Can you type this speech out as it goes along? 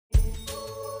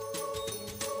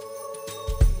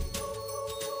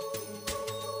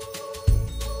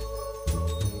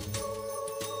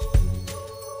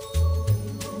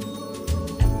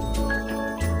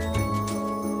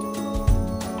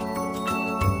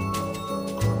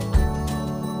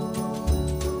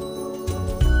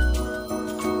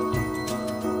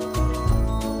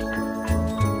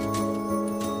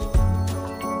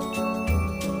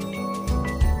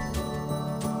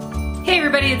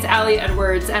everybody, it's Allie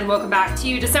Edwards and welcome back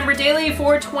to December Daily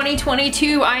for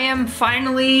 2022. I am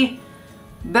finally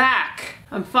back.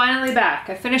 I'm finally back.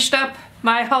 I finished up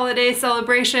my holiday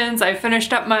celebrations, I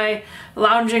finished up my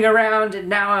lounging around, and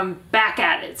now I'm back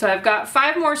at it. So I've got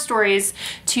 5 more stories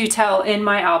to tell in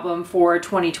my album for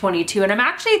 2022, and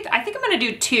I think I'm gonna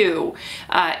do 2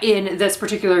 in this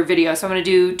particular video. So I'm gonna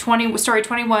do story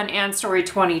 21 and story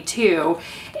 22,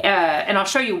 and I'll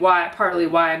show you partly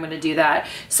why I'm gonna do that.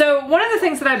 So one of the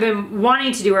things that I've been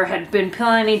wanting to do, or had been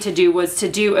planning to do, was to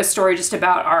do a story just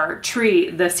about our tree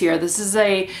this year. This is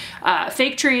a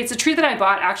fake tree. It's a tree that I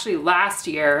bought actually last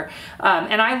year,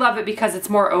 and I love it because it's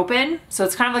more open. So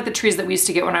it's kind of like the trees that we used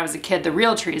to get when I was a kid, the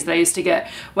real trees that I used to get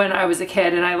when I was a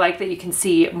kid, and I like that you can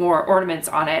see more ornaments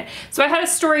on it. So I had a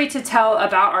story to tell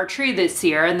about our tree this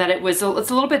year, and that it's a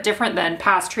little bit different than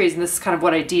past trees, and this is kind of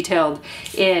what I detailed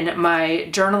in my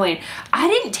journaling. I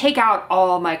didn't take out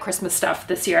all my Christmas stuff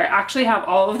this year. I actually have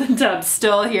all of the tubs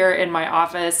still here in my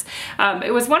office.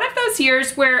 It was one of those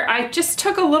years where I just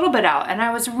took a little bit out, and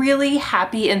I was really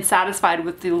happy and satisfied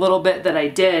with the little bit that I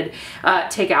did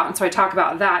take out, and so I talk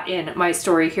about that in my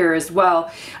story here as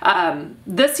well.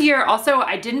 This year also,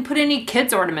 I didn't put any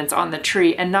kids ornaments on the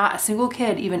tree, and not a single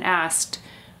kid even asked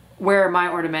where are my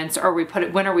ornaments, or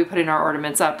when are we putting our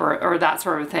ornaments up, or that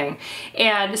sort of thing.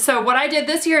 And so what I did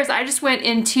this year is I just went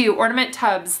into ornament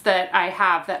tubs that I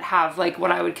have that have like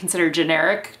what I would consider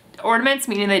generic ornaments,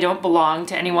 meaning they don't belong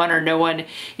to anyone or no one,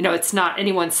 you know, it's not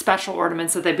anyone's special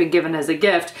ornaments that they've been given as a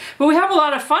gift. But we have a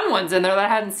lot of fun ones in there that I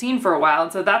hadn't seen for a while,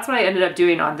 and so that's what I ended up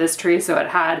doing on this tree. So it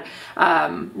had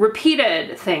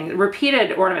repeated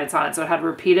ornaments on it. So it had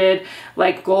repeated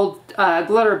like gold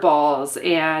glitter balls,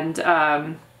 and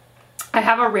I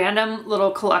have a random little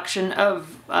collection of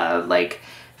like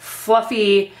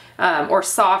fluffy or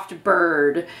soft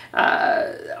bird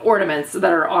ornaments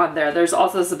that are on there. There's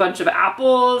also a bunch of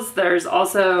apples. There's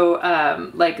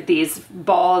also like these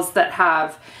balls that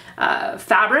have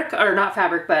fabric, or not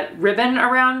fabric, but ribbon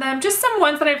around them. Just some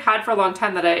ones that I've had for a long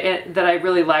time that I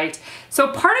really liked. So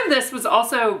part of this was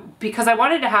also because I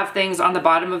wanted to have things on the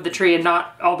bottom of the tree and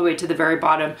not all the way to the very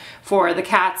bottom for the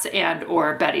cats and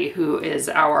or Betty, who is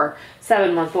our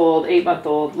 7-month-old,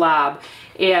 8-month-old lab.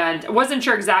 And I wasn't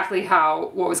sure exactly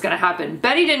what was going to happen.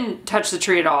 Betty didn't touch the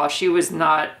tree at all. She was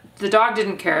not, the dog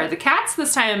didn't care. The cats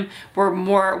this time were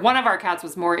more, one of our cats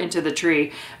was more into the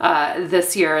tree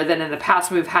this year than in the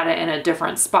past. We've had it in a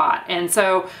different spot. And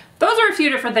so those are a few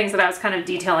different things that I was kind of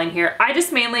detailing here. I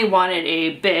just mainly wanted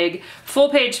a big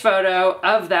full-page photo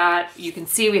of that. You can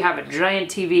see we have a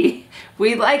giant TV.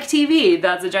 We like TV.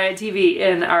 That's a giant TV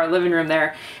in our living room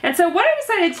there. And so what I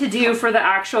decided to do for the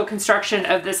actual construction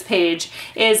of this page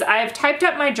is I've typed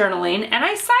up my journaling, and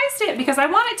I sized it because I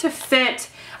want it to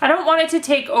fit. I don't want it to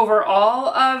take over all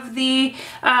of the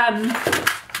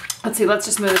let's see, let's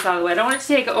just move this out of the way. I don't want it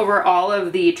to take over all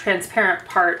of the transparent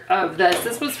part of this.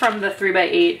 This was from the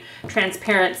 3x8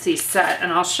 transparency set,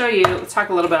 and I'll show you, let's talk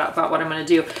a little bit about what I'm gonna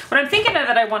do. What I'm thinking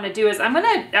that I wanna do is I'm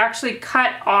gonna actually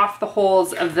cut off the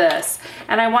holes of this,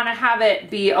 and I wanna have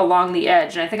it be along the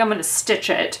edge, and I think I'm gonna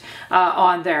stitch it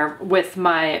on there with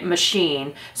my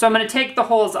machine. So I'm gonna take the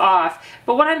holes off,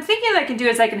 but what I'm thinking I can do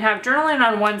is I can have journaling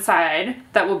on one side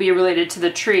that will be related to the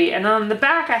tree, and on the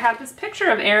back I have this picture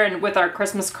of Aaron with our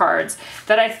Christmas cards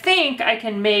that I think I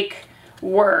can make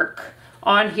work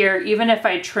on here even if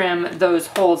I trim those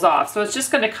holes off. So it's just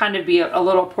going to kind of be a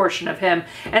little portion of him.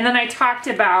 And then I talked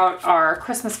about our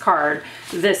Christmas card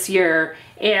this year,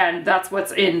 and that's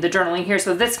what's in the journaling here.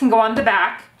 So this can go on the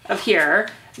back of here.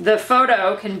 The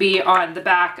photo can be on the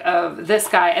back of this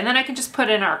guy, and then I can just put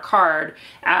in our card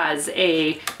as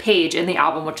a page in the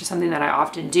album, which is something that I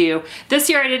often do. This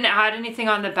year I didn't add anything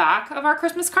on the back of our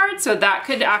Christmas card, so that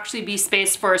could actually be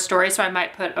space for a story, so I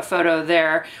might put a photo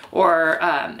there, or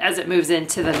as it moves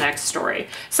into the next story.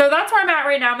 So that's where I'm at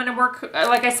right now. I'm going to work,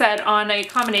 like I said, on a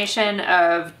combination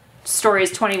of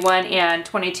stories 21 and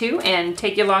 22 and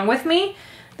take you along with me.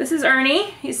 This is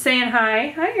Ernie. He's saying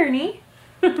hi. Hi, Ernie.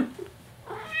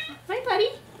 Hi, buddy.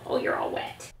 Oh, you're all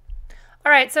wet.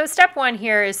 All right, so step 1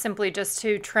 here is simply just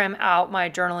to trim out my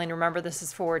journaling. Remember, this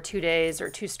is for 2 days or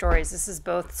 2 stories. This is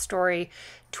both story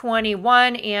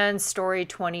 21 and story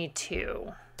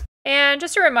 22. And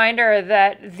just a reminder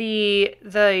that the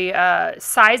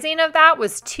sizing of that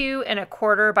was 2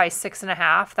 1/4 by 6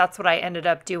 1/2. That's what I ended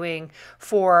up doing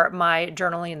for my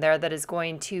journaling there. That is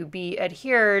going to be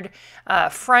adhered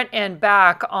front and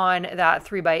back on that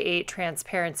 3x8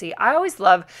 transparency. I always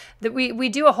love that we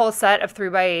do a whole set of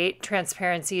 3x8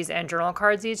 transparencies and journal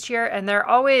cards each year, and they're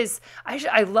always,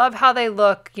 I love how they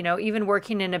look. You know, even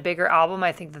working in a bigger album,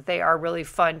 I think that they are really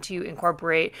fun to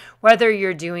incorporate, whether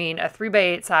you're doing a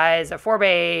 3x8 size, a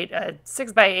 4x8, a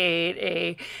 6x8,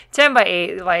 a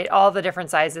 10x8, like all the different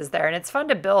sizes there. And it's fun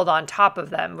to build on top of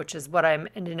them, which is what I'm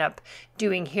ending up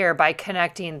doing here by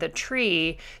connecting the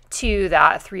tree to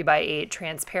that 3x8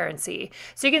 transparency.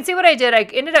 So you can see what I did. I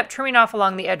ended up trimming off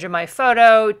along the edge of my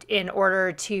photo in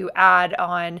order to add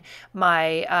on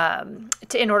my,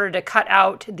 in order to cut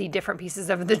out the different pieces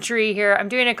of the tree here. I'm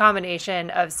doing a combination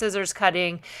of scissors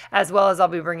cutting, as well as I'll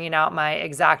be bringing out my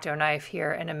X-Acto knife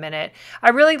here in a minute. I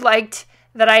really liked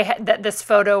that this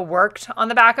photo worked on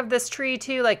the back of this tree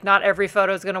too. Like, not every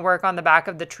photo is going to work on the back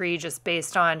of the tree just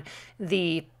based on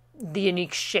the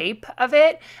unique shape of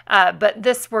it, but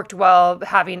this worked well,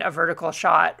 having a vertical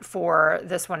shot for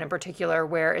this one in particular,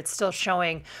 where it's still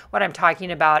showing what I'm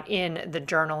talking about in the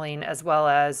journaling, as well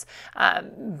as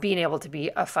being able to be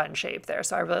a fun shape there.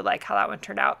 So I really like how that one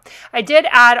turned out. I did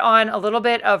add on a little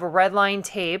bit of red line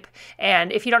tape,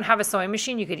 and if you don't have a sewing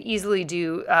machine, you could easily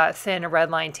do thin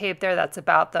red line tape there. That's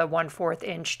about the 1/4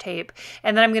 inch tape.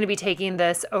 And then I'm going to be taking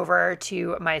this over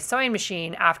to my sewing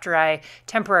machine after I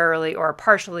temporarily or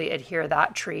partially adhere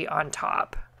that tree on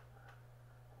top.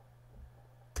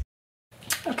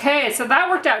 Okay, so that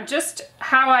worked out just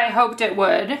how I hoped it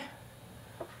would.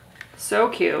 So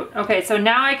cute. Okay, so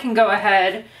now I can go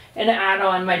ahead and add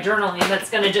on my journaling. That's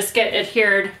going to just get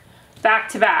adhered back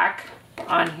to back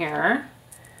on here.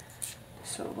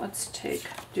 So let's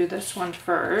do this one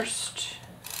first.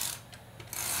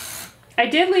 I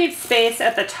did leave space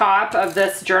at the top of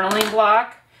this journaling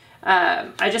block.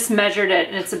 I just measured it,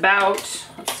 and it's about,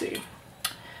 let's see,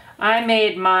 I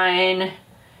made mine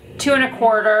 2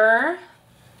 1/4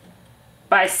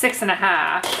 by 6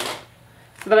 1/2,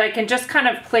 so that I can just kind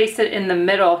of place it in the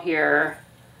middle here.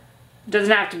 It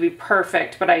doesn't have to be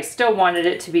perfect, but I still wanted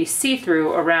it to be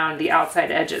see-through around the outside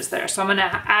edges there. So I'm going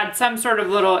to add some sort of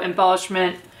little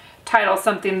embellishment, title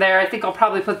something there. I think I'll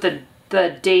probably put the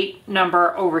date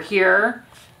number over here.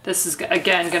 This is,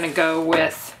 again, going to go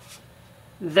with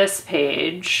this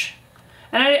page.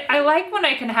 And I like when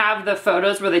I can have the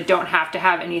photos where they don't have to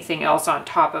have anything else on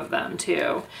top of them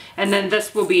too. And then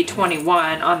this will be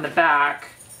 21 on the back,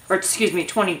 or excuse me,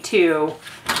 22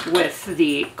 with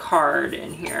the card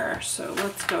in here. So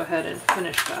let's go ahead and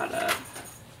finish that up.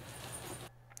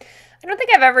 I don't think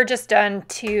I've ever just done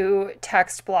 2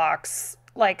 text blocks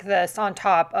like this on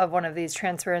top of one of these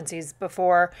transparencies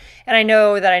before. And I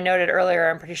know that I noted earlier,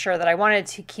 I'm pretty sure that I wanted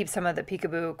to keep some of the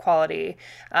peekaboo quality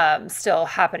still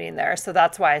happening there. So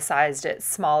that's why I sized it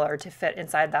smaller to fit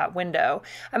inside that window.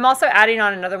 I'm also adding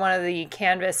on another one of the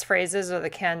canvas phrases, or the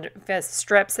canvas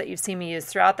strips that you've seen me use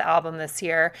throughout the album this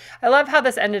year. I love how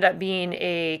this ended up being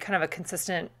a kind of a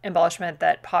consistent embellishment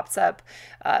that pops up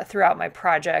throughout my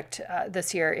project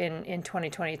this year in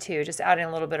 2022. Just adding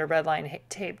a little bit of red line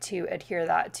tape to adhere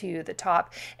that to the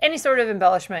top. Any sort of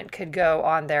embellishment could go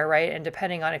on there, right? And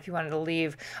depending on if you wanted to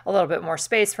leave a little bit more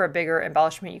space for a bigger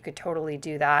embellishment, you could totally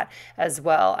do that as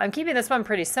well. I'm keeping this one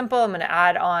pretty simple. I'm going to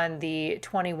add on the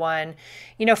 21.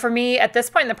 You know, for me at this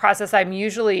point in the process, I'm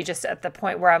usually just at the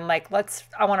point where I'm like,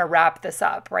 I want to wrap this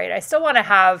up, right? I still want to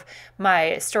have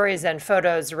my stories and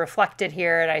photos reflected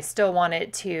here, and I still want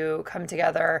it to come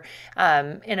together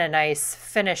in a nice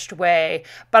finished way,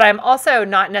 but I'm also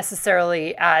not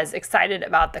necessarily as excited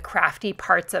about the crafty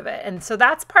parts of it. And so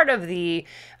that's part of the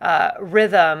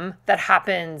rhythm that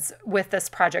happens with this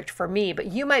project for me, but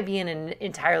you might be in an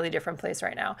entirely different place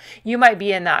right now. You might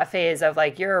be in that phase of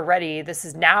like, you're ready,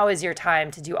 now is your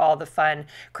time to do all the fun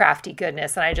crafty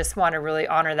goodness. And I just want to really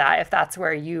honor that if that's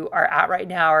where you are at right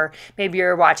now, or maybe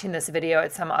you're watching this video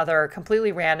at some other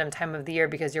completely random time of the year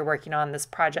because you're working on this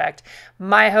project.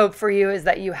 My hope for you is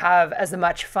that you have as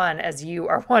much fun as you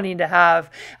are wanting to have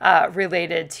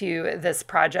related to this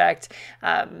project.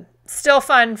 Still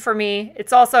fun for me.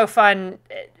 It's also fun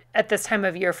at this time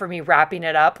of year for me wrapping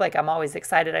it up. Like, I'm always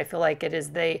excited. I feel like it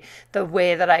is the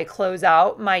way that I close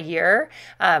out my year.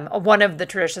 One of the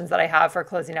traditions that I have for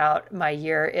closing out my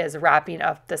year is wrapping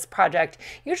up this project,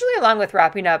 usually along with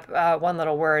wrapping up One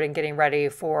Little Word and getting ready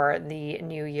for the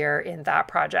new year in that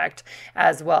project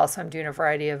as well. So I'm doing a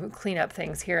variety of cleanup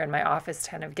things here in my office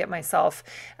to kind of get myself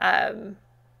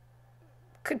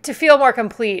to feel more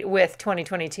complete with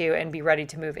 2022 and be ready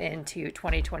to move into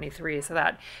 2023. So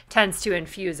that tends to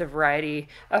infuse a variety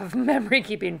of memory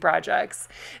keeping projects.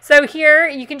 So here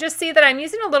you can just see that I'm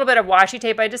using a little bit of washi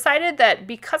tape. I decided that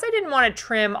because I didn't want to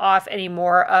trim off any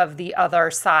more of the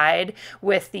other side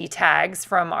with the tags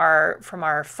from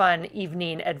our fun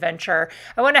evening adventure,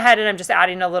 I went ahead and I'm just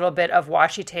adding a little bit of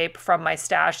washi tape from my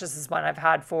stash. This is one I've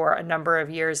had for a number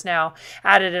of years now.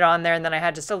 Added it on there, and then I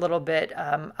had just a little bit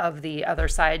of the other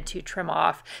side to trim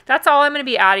off. That's all I'm going to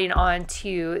be adding on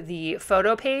to the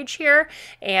photo page here,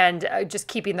 and just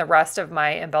keeping the rest of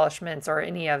my embellishments or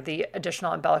any of the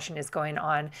additional embellishing is going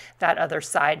on that other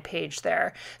side page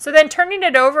there. So then turning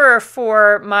it over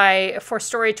for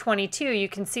story 22, you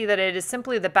can see that it is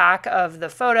simply the back of the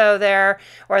photo there,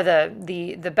 or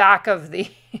the back of the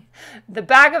the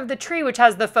back of the tree, which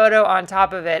has the photo on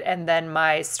top of it, and then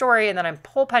my story, and then I'm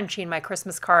hole punching my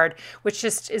Christmas card, which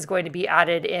just is going to be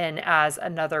added in as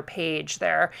another page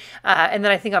there. And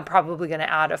then I think I'm probably going to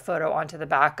add a photo onto the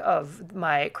back of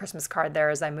my Christmas card there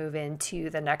as I move into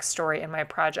the next story in my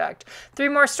project. 3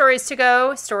 more stories to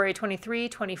go, story 23,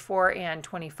 24, and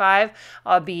 25.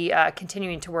 I'll be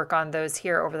continuing to work on those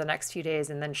here over the next few days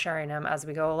and then sharing them as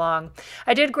we go along.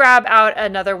 I did grab out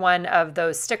another one of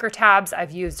those sticker tabs.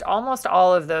 I've used almost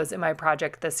all of those in my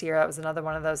project this year. That was another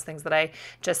one of those things that I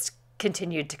just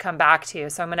continued to come back to.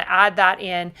 So I'm going to add that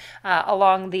in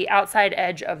along the outside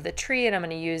edge of the tree, and I'm going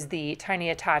to use the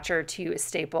tiny attacher to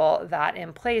staple that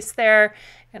in place there.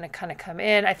 Going to kind of come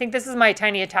in. I think this is my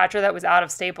tiny attacher that was out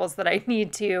of staples that I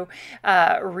need to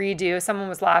redo. Someone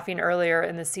was laughing earlier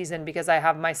in the season because I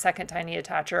have my second tiny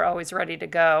attacher always ready to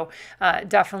go.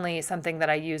 Definitely something that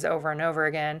I use over and over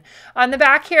again. On the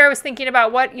back here, I was thinking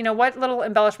about what little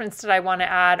embellishments did I want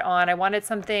to add on. I wanted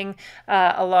something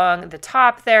along the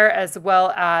top there, as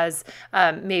well as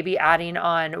maybe adding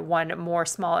on one more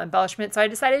small embellishment. So I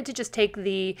decided to just take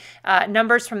the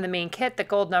numbers from the main kit, the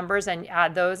gold numbers, and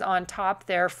add those on top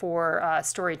there for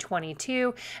story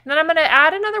 22. And then I'm going to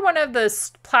add another one of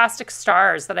those plastic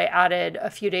stars that I added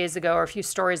a few days ago or a few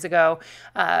stories ago.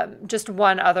 Just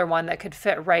one other one that could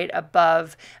fit right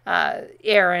above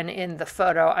Aaron in the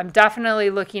photo. I'm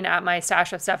definitely looking at my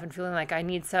stash of stuff and feeling like I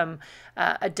need some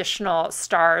additional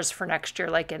stars for next year,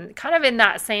 like kind of in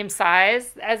that same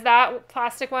size as that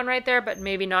plastic one right there, but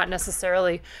maybe not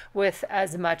necessarily with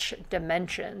as much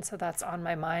dimension. So that's on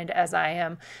my mind as I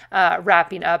am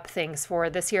wrapping up things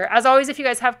for this year. As always, if you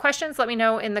guys have questions, let me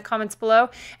know in the comments below,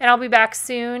 and I'll be back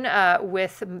soon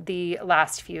with the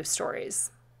last few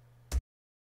stories.